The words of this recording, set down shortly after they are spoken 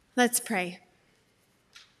Let's pray.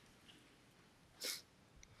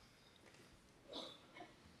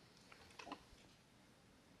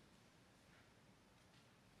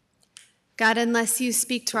 God, unless you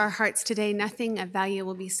speak to our hearts today, nothing of value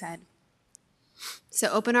will be said. So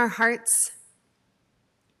open our hearts,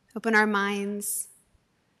 open our minds,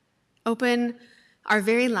 open our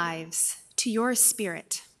very lives to your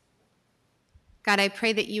Spirit. God, I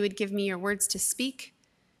pray that you would give me your words to speak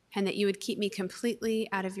and that you would keep me completely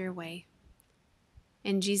out of your way.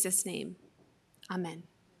 In Jesus' name, amen.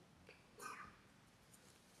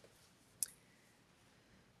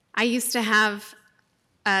 I used to have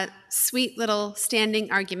a sweet little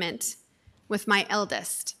standing argument with my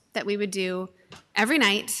eldest that we would do every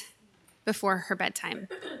night before her bedtime.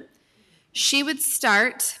 She would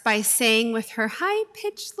start by saying with her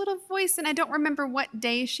high-pitched little voice, and I don't remember what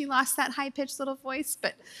day she lost that high-pitched little voice,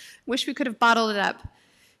 but wish we could have bottled it up.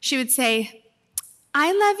 She would say,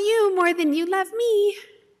 "I love you more than you love me."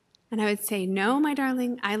 And I would say, "No, my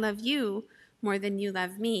darling, I love you more than you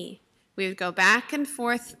love me." We would go back and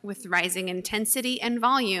forth with rising intensity and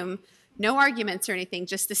volume, no arguments or anything,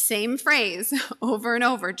 just the same phrase over and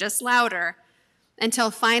over, just louder,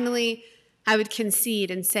 until finally I would concede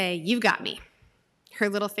and say, "You got me." Her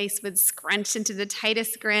little face would scrunch into the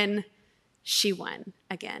tightest grin. She won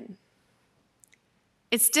again.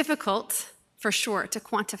 It's difficult, for sure, to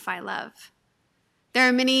quantify love. There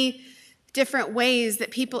are many different ways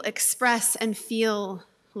that people express and feel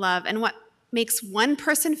love, and what makes one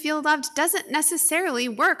person feel loved doesn't necessarily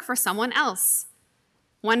work for someone else.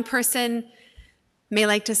 One person may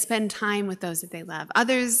like to spend time with those that they love.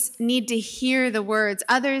 Others need to hear the words.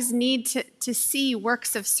 Others need to see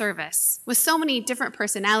works of service. With so many different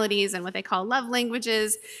personalities and what they call love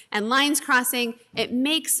languages and lines crossing, it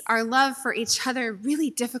makes our love for each other really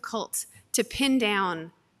difficult to pin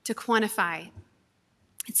down, to quantify.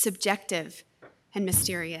 It's subjective and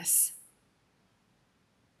mysterious.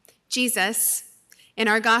 Jesus, in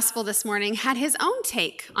our gospel this morning, had his own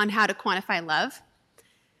take on how to quantify love.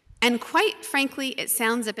 And quite frankly, it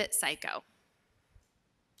sounds a bit psycho.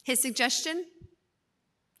 His suggestion: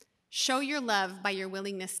 show your love by your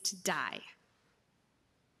willingness to die.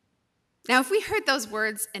 Now, if we heard those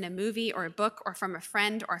words in a movie or a book or from a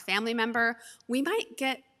friend or a family member, we might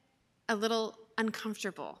get a little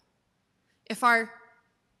uncomfortable. If our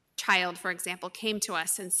child, for example, came to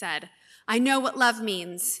us and said, "I know what love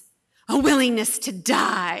means, a willingness to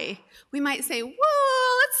die," we might say,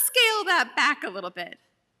 "Whoa, let's scale that back a little bit."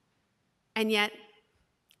 And yet,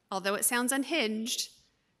 although it sounds unhinged,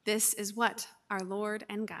 this is what our Lord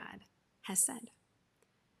and God has said.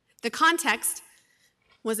 The context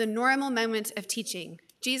was a normal moment of teaching.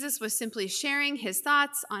 Jesus was simply sharing his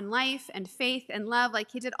thoughts on life and faith and love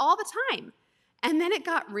like he did all the time. And then it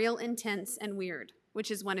got real intense and weird,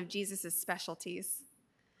 which is one of Jesus' specialties.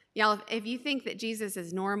 Y'all, if you think that Jesus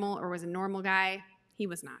is normal or was a normal guy, he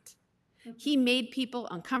was not. He made people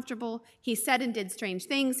uncomfortable. He said and did strange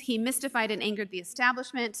things. He mystified and angered the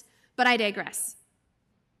establishment. But I digress.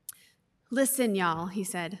 "Listen, y'all," he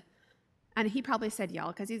said. And he probably said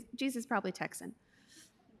y'all because Jesus is probably Texan.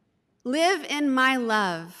 "Live in my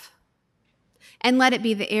love and let it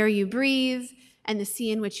be the air you breathe and the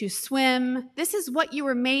sea in which you swim. This is what you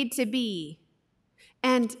were made to be.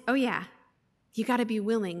 And, oh yeah, you got to be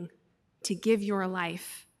willing to give your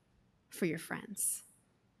life for your friends."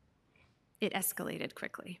 It escalated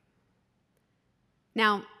quickly.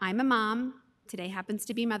 Now, I'm a mom. Today happens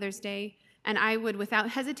to be Mother's Day, and I would, without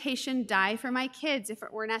hesitation, die for my kids if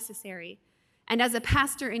it were necessary. And as a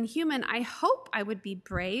pastor and human, I hope I would be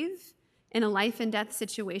brave in a life and death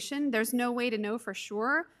situation. There's no way to know for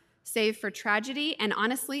sure, save for tragedy. And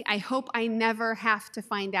honestly, I hope I never have to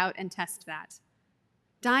find out and test that.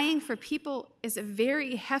 Dying for people is a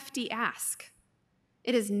very hefty ask.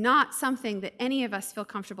 It is not something that any of us feel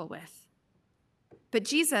comfortable with. But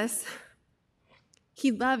Jesus,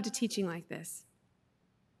 he loved teaching like this.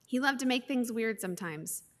 He loved to make things weird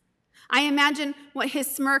sometimes. I imagine what his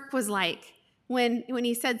smirk was like when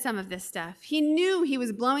he said some of this stuff. He knew he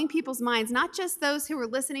was blowing people's minds, not just those who were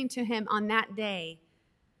listening to him on that day,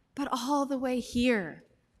 but all the way here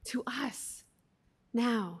to us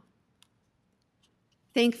now.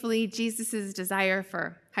 Thankfully, Jesus' desire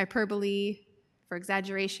for hyperbole, for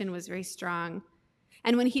exaggeration, was very strong.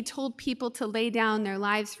 And when he told people to lay down their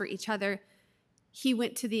lives for each other, he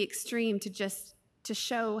went to the extreme to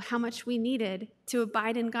show how much we needed to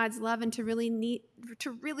abide in God's love and to really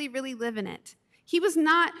live in it. He was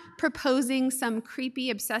not proposing some creepy,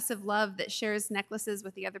 obsessive love that shares necklaces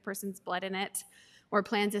with the other person's blood in it or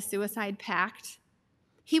plans a suicide pact.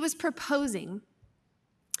 He was proposing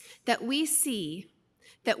that we see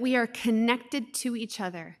that we are connected to each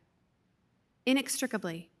other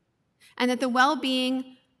inextricably, and that the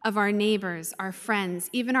well-being of our neighbors, our friends,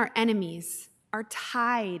 even our enemies are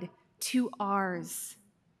tied to ours.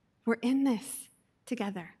 We're in this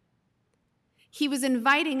together. He was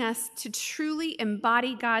inviting us to truly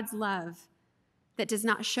embody God's love that does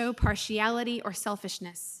not show partiality or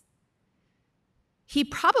selfishness. He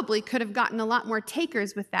probably could have gotten a lot more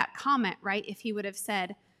takers with that comment, right? If he would have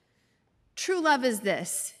said, true love is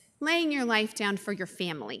this, laying your life down for your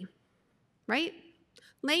family, right?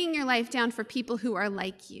 Laying your life down for people who are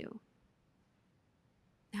like you.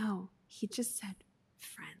 No, he just said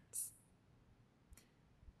friends.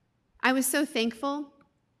 I was so thankful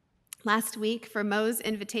last week for Mo's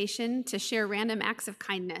invitation to share random acts of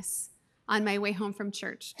kindness on my way home from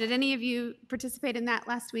church. Did any of you participate in that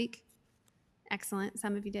last week? Excellent,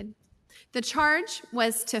 some of you did. The charge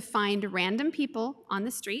was to find random people on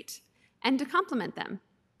the street and to compliment them.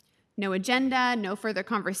 No agenda, no further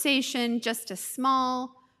conversation, just a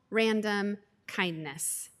small, random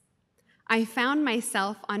kindness. I found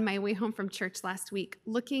myself on my way home from church last week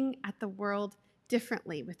looking at the world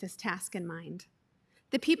differently with this task in mind.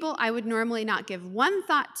 The people I would normally not give one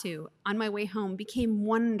thought to on my way home became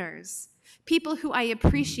wonders, people who I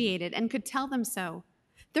appreciated and could tell them so.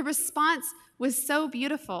 The response was so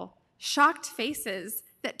beautiful, shocked faces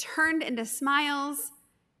that turned into smiles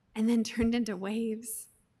and then turned into waves.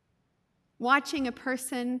 Watching a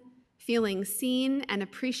person feeling seen and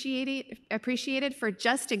appreciated for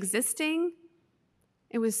just existing,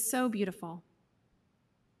 it was so beautiful.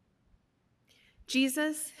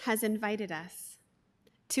 Jesus has invited us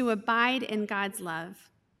to abide in God's love,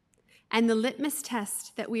 and the litmus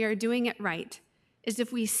test that we are doing it right is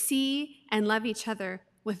if we see and love each other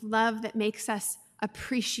with love that makes us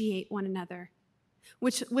appreciate one another,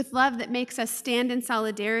 with love that makes us stand in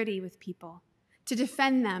solidarity with people, to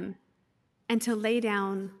defend them, and to lay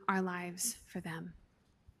down our lives for them.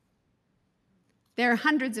 There are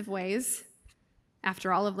hundreds of ways,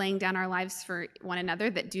 after all of laying down our lives for one another,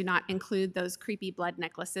 that do not include those creepy blood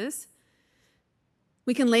necklaces.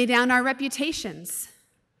 We can lay down our reputations,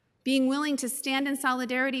 being willing to stand in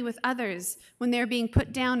solidarity with others when they're being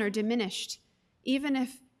put down or diminished, even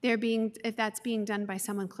if that's being done by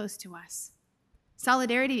someone close to us.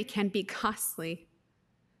 Solidarity can be costly.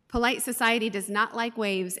 Polite society does not like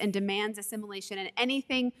waves and demands assimilation, and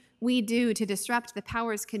anything we do to disrupt the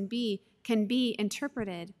powers can be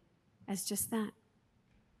interpreted as just that.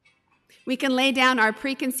 We can lay down our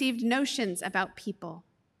preconceived notions about people.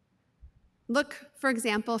 Look, for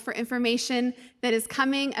example, for information that is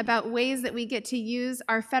coming about ways that we get to use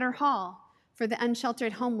our Fetter Hall for the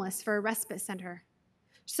unsheltered homeless for a respite center.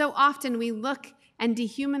 So often we look and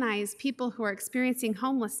dehumanize people who are experiencing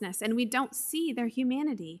homelessness, and we don't see their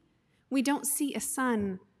humanity. We don't see a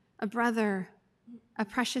son, a brother, a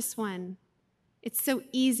precious one. It's so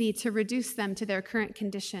easy to reduce them to their current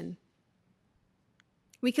condition.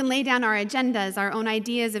 We can lay down our agendas, our own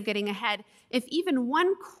ideas of getting ahead, if even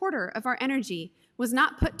 1/4 of our energy was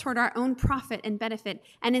not put toward our own profit and benefit,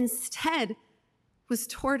 and instead was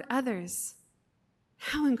toward others.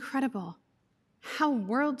 How incredible, how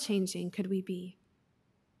world-changing could we be?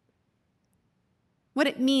 What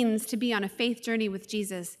it means to be on a faith journey with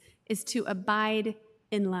Jesus is to abide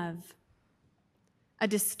in love. A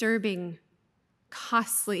disturbing,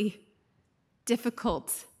 costly,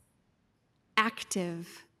 difficult,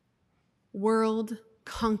 active,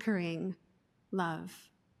 world-conquering love.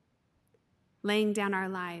 Laying down our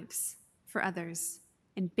lives for others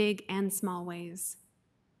in big and small ways.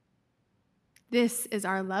 This is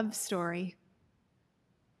our love story.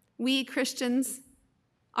 We Christians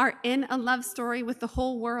are in a love story with the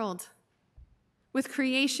whole world, with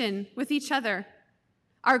creation, with each other.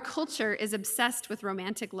 Our culture is obsessed with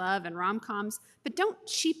romantic love and rom-coms, but don't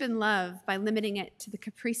cheapen love by limiting it to the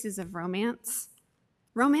caprices of romance.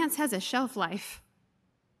 Romance has a shelf life.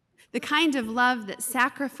 The kind of love that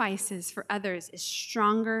sacrifices for others is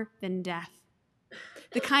stronger than death.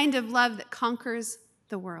 The kind of love that conquers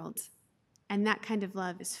the world. And that kind of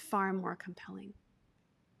love is far more compelling.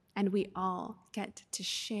 And we all get to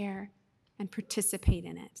share and participate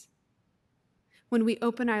in it. When we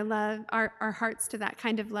open our hearts to that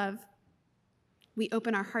kind of love, we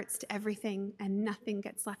open our hearts to everything and nothing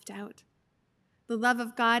gets left out. The love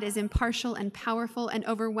of God is impartial and powerful and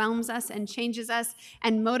overwhelms us and changes us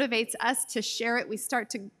and motivates us to share it. We start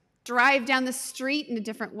to drive down the street in a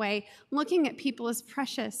different way, looking at people as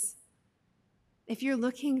precious. If you're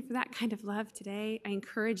looking for that kind of love today, I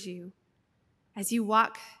encourage you, as you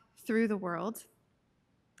walk through the world,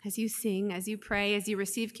 as you sing, as you pray, as you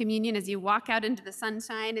receive communion, as you walk out into the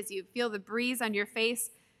sunshine, as you feel the breeze on your face,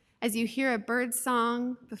 As you hear a bird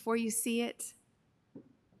song before you see it,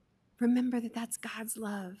 remember that that's God's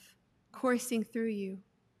love coursing through you.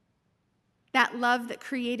 That love that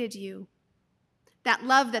created you. That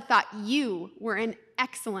love that thought you were an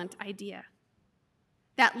excellent idea.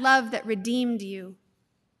 That love that redeemed you.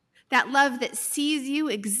 That love that sees you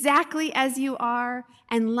exactly as you are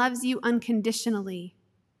and loves you unconditionally.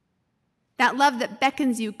 That love that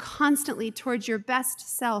beckons you constantly towards your best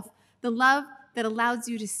self. The love that allows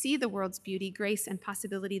you to see the world's beauty, grace, and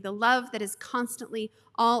possibility. The love that is constantly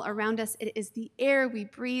all around us. It is the air we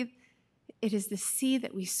breathe. It is the sea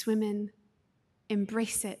that we swim in.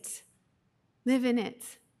 Embrace it. Live in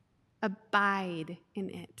it. Abide in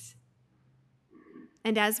it.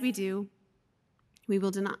 And as we do, we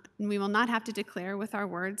will not have to declare with our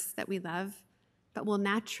words that we love, but we'll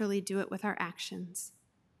naturally do it with our actions,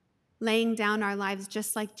 laying down our lives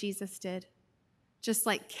just like Jesus did, just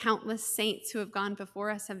like countless saints who have gone before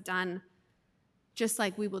us have done, just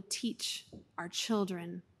like we will teach our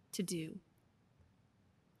children to do.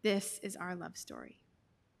 This is our love story.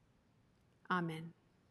 Amen.